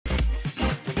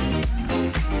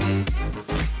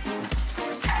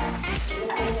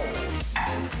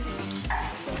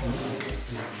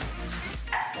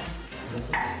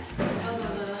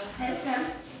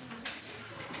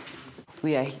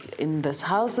We are in this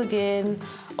house again,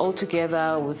 all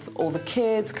together with all the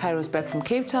kids. Cairo's back from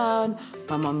Cape Town.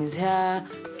 My mom is here.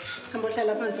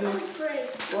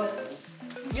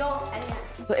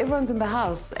 So everyone's in the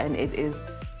house, and it is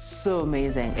so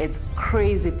amazing. It's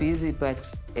crazy busy,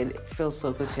 but it feels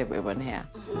so good to have everyone here.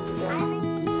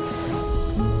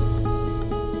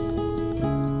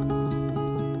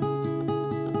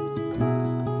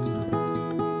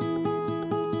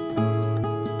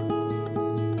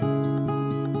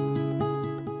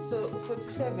 So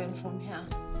 47 from here.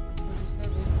 47,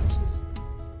 which is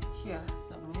here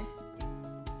somewhere.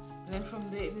 And then from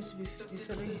there it needs to be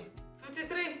 53.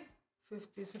 53?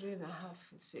 53 and a half,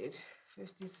 it's it.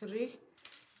 53.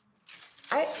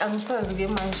 I'm sorry, 53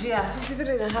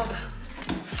 and a half.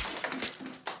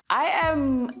 I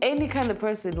am any kind of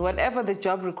person, whatever the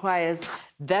job requires,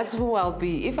 that's who I'll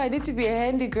be. If I need to be a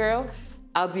handy girl,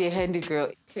 I'll be a handy girl.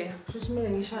 Okay,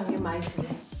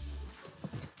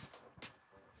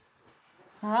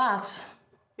 right.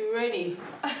 You ready?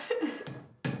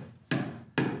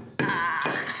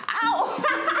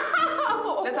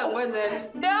 Ow! Let's have one then.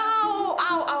 No!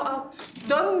 Ow, ow, ow.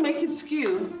 Don't make it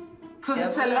skew, because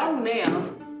it's a long nail.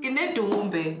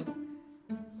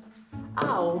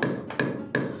 Ow.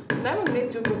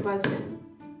 But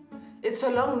it's a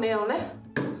long nail, ne?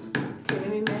 Okay, let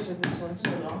me measure this one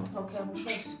so long. Okay, I'm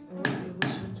short.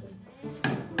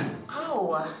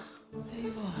 Ow.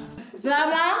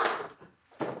 Zama!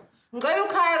 I'm going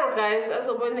to Cairo, guys. As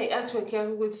a when they artwork,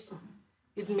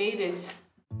 it made it.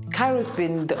 Cairo's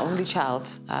been the only child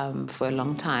for a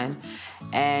long time,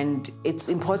 and it's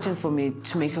important for me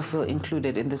to make her feel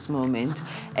included in this moment,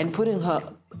 and putting her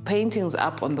paintings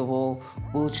up on the wall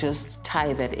will just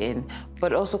tie that in.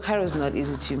 But also, Cairo's not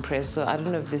easy to impress, so I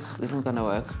don't know if this is even gonna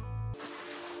work.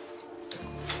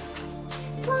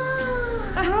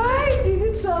 Right, you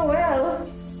did so well.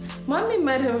 Mommy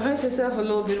might have hurt herself a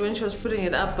little bit when she was putting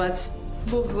it up, but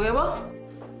do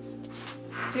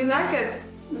you like it?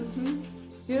 Mm-hmm.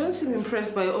 You don't seem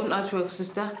impressed by your own artwork,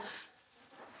 sister.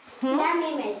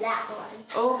 Mommy made that one.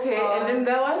 Okay, and then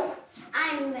that one?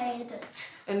 I made it.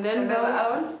 And then that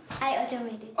one? I also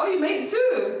made it. Oh, you made it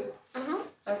too? Uh-huh.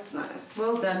 That's nice.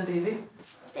 Well done, baby.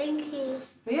 Thank you.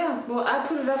 Yeah, well, I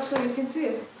put it up so you can see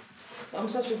it. I'm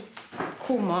such a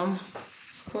cool mom.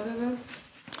 What is it?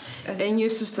 A new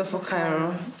sister for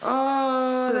Cairo.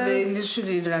 Oh, so they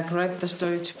literally like write the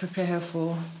story to prepare her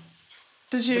for.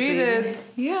 Did you read it?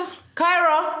 Yeah.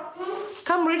 Cairo,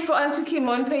 come read for Auntie Kim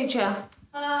on page here.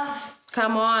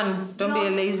 Come on, don't be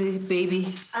a lazy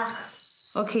baby.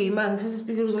 Okay, man, this is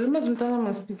because we must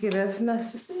speak it. That's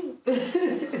nice.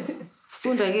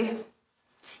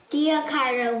 Dear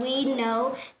Cairo, we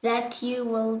know that you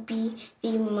will be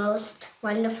the most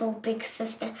wonderful big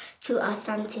sister to us,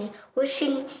 Auntie.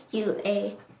 Wishing you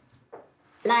a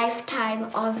lifetime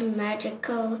of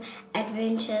magical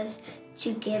adventures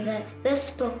together. This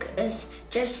book is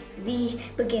just the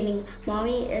beginning.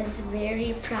 Mommy is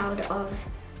very proud of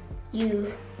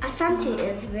you. Asante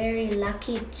is very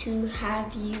lucky to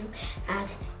have you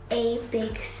as a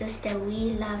big sister.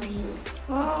 We love you.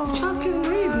 Oh, Chuck can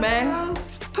read, man.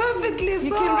 Perfectly so.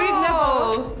 You can read,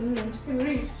 Neville. You can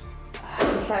read.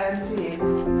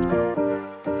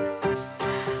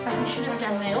 You should have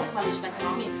done nail polish like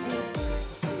Mommy's.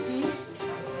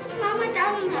 Mama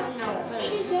doesn't have nails.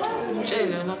 She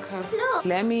does.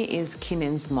 Lemmy is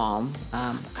Keenan's mom,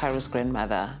 Cairo's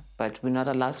grandmother, but we're not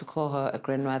allowed to call her a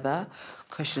grandmother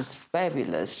because she's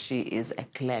fabulous. She is a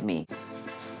Clemmy.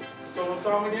 So what's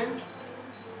time again?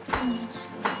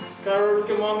 Cairo, look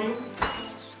at mommy.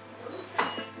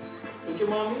 Look at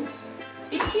mommy.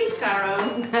 Be cute, Caro.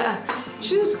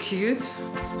 She's cute.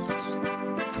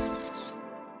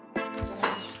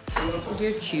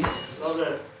 You're cute. Love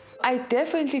that. I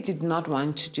definitely did not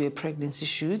want to do a pregnancy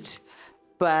shoot,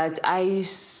 but I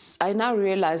now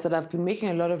realize that I've been making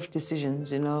a lot of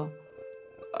decisions, you know,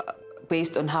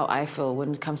 based on how I feel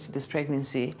when it comes to this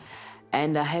pregnancy.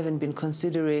 And I haven't been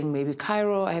considering maybe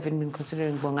Cairo, I haven't been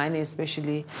considering Bongani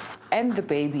especially, and the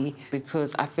baby,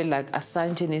 because I feel like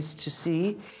Asante needs to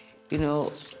see, you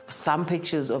know, some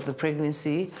pictures of the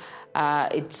pregnancy.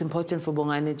 It's important for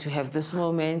Bongani to have this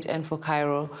moment and for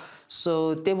Cairo.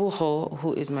 So Tebuho,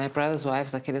 who is my brother's wife,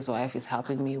 Zakile's wife, is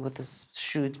helping me with this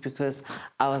shoot because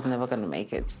I was never gonna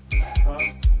make it.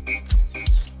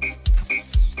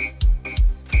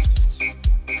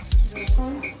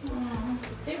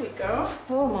 There we go.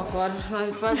 Oh my God, my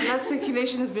blood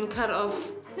circulation has been cut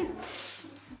off.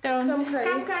 Come cry.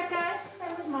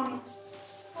 Come with Mommy.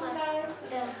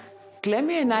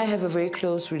 Glemmy and I have a very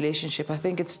close relationship. I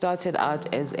think it started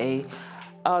out as a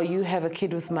oh, you have a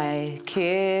kid with my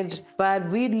kid. But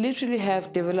we literally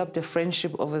have developed a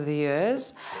friendship over the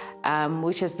years,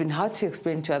 which has been hard to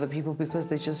explain to other people because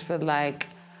they just feel like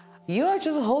you are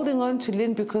just holding on to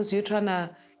Lynn because you're trying to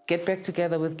get back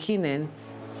together with Keenan.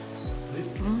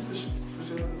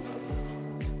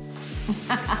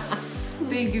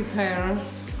 Thank you, Kyra.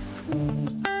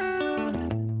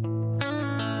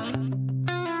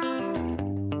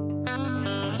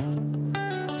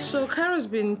 So Kyra's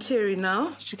been teary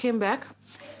now. She came back.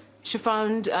 She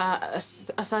found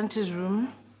Asante's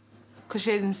room because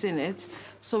she hadn't seen it.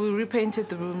 So we repainted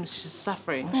the room. She's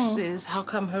suffering. She says, how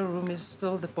come her room is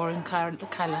still the boring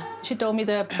color? She told me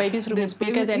the baby's room is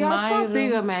bigger than yeah, my it's not room.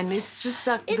 bigger, man. It's just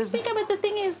like... It's bigger, but the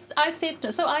thing is, I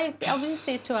obviously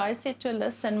said to her,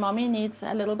 listen, mommy needs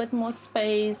a little bit more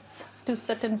space to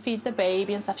sit and feed the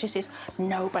baby and stuff. She says,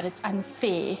 no, but it's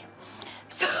unfair.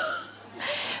 So,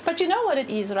 but you know what it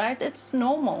is, right? It's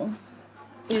normal.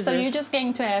 So you're just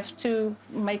going to have to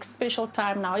make special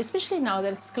time now, especially now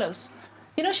that it's close.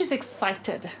 You know, she's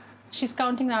excited. She's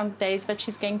counting down days, but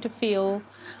she's going to feel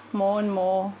more and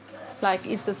more like,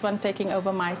 is this one taking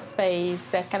over my space,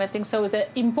 that kind of thing. So the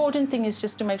important thing is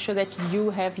just to make sure that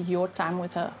you have your time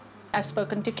with her. I've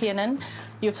spoken to Keenan.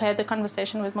 You've had the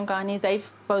conversation with Mongani.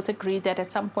 They've both agreed that at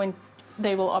some point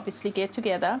they will obviously get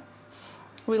together.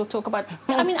 We'll talk about...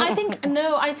 I mean, I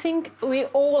think we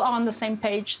all are on the same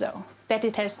page, though, that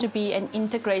it has to be an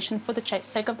integration for the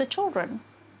sake of the children.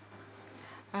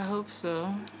 I hope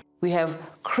so. We have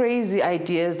crazy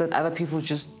ideas that other people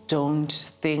just don't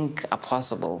think are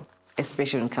possible,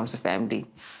 especially when it comes to family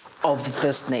of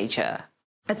this nature.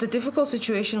 It's a difficult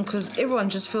situation because everyone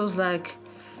just feels like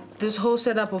this whole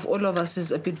setup of all of us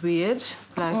is a bit weird.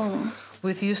 Like,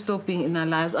 with you still being in our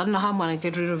lives. I don't know how I'm going to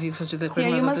get rid of you because you're the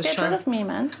grandmother Yeah, you must of this get rid of me,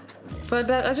 man. But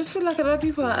I just feel like a lot of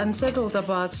people are unsettled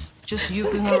about just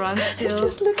you being around still.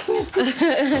 Just looking at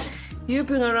me. You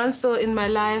being around still in my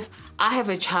life. I have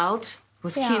a child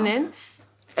with Keenan,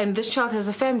 and this child has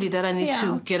a family that I need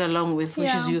to get along with, which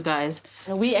is you guys.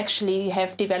 We actually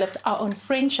have developed our own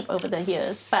friendship over the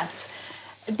years, but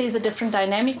there's a different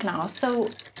dynamic now. So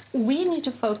we need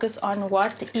to focus on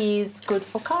what is good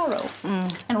for Caro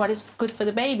and what is good for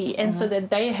the baby, and so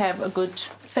that they have a good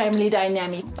family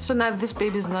dynamic. So now this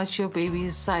baby is not your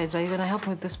baby's side. Are you going to help me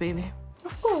with this baby?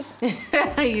 Of course.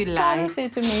 You lie. Caro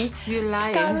said to me, You're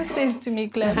lying. Caro says to me,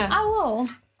 Glenn, I will.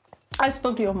 I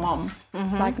spoke to your mom,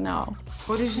 like now.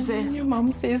 What did she say? Your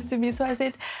mom says to me, so I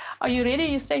said, are you ready? Are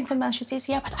you staying for the month? She says,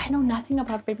 yeah, but I know nothing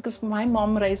about baby because my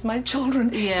mom raised my children.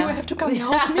 Yeah. You have to come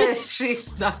help me.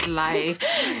 She's not lying.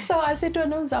 So I said to her,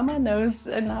 no, Zama knows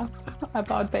enough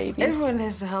about babies. Everyone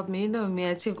has to help me. You know me,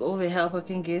 I take all the help I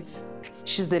can get.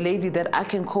 She's the lady that I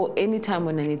can call anytime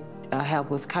when I need help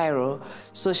with Cairo.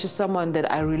 So she's someone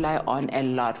that I rely on a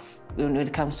lot when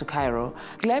it comes to Cairo.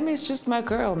 Glammy is just my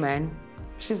girl, man.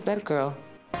 She's that girl.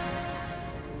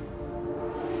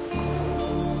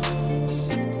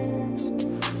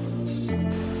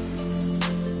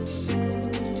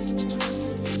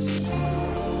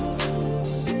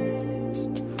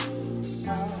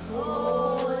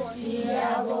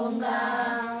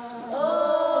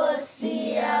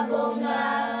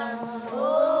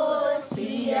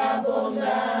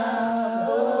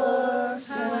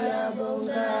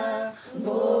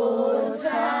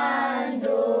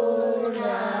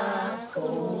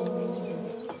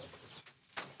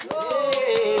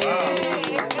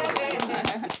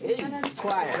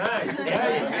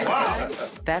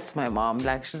 That's my mom.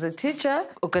 Like, she's a teacher,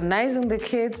 organizing the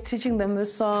kids, teaching them the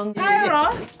song.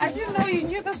 Kyra, I didn't know you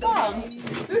knew the song.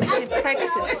 She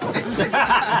practiced. I was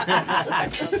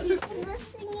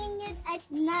singing it at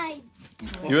night.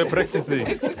 You were practicing.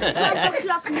 12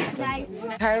 o'clock midnight.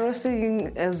 Cairo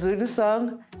singing a Zulu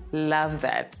song, love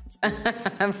that.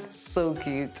 So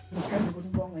cute.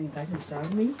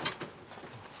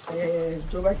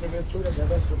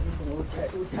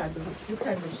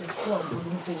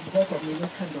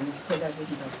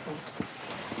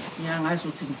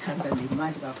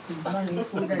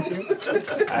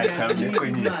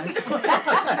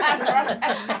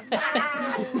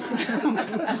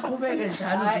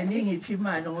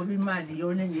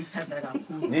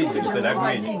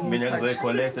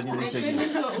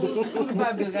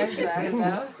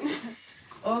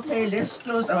 Okay, let's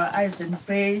close our eyes and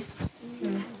pray.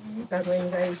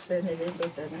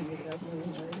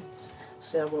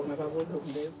 Siyabonga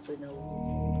babulungu